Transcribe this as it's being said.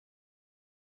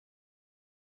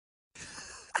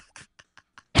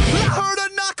Heard a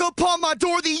knock upon my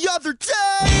door the other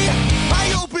day.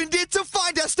 I opened it to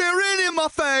find her staring in my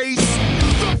face.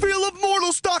 The feel of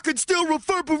mortal stalking still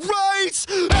reverberates.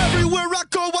 Everywhere I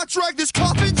go I drag this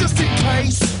coffin just in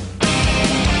case.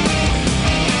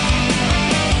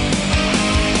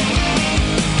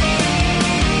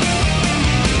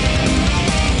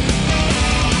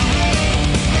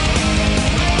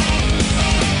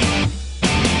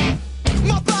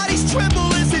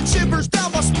 Tremble as it shivers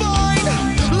down my spine.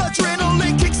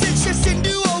 Adrenaline kicks in, shifts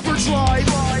into overdrive.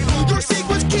 Your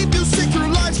secrets keep you sick, your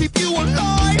lies keep you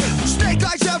alive. Snake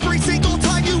eyes every single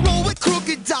time you roll with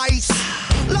crooked dice.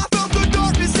 Laugh out the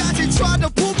darkness as it tried to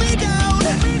pull me down.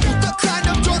 The kind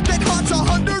of dark that haunts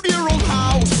 100-year-old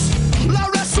house. I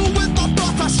wrestle with my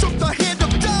thoughts, I shook the hand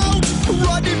of doubt.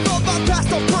 Running from my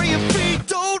past, I'm praying feet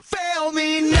don't fail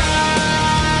me now.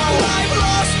 I've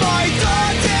lost my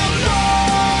goddamn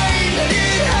mind.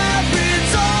 It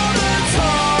happens all the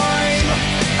time.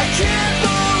 I can't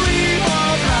believe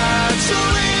I'm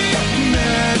actually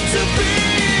meant to be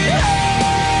here,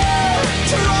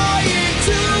 trying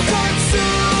to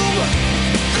consume.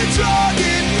 The drug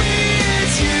in me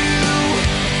is you,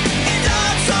 and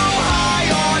I'm so high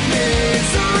on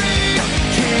misery.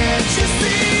 Can't you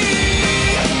see?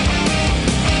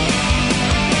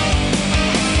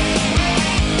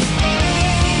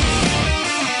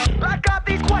 I got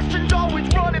these questions always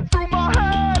running through my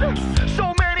head.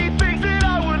 So many things that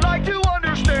I would like to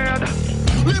understand.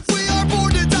 If we are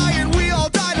born to die and we all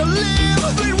die to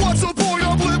live, then what's the point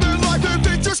of living life if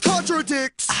it just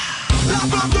contradicts? I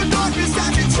found the darkness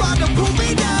as it tried to pull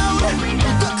me down.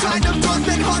 The kind of dark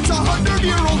that haunts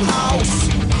 100-year-old house.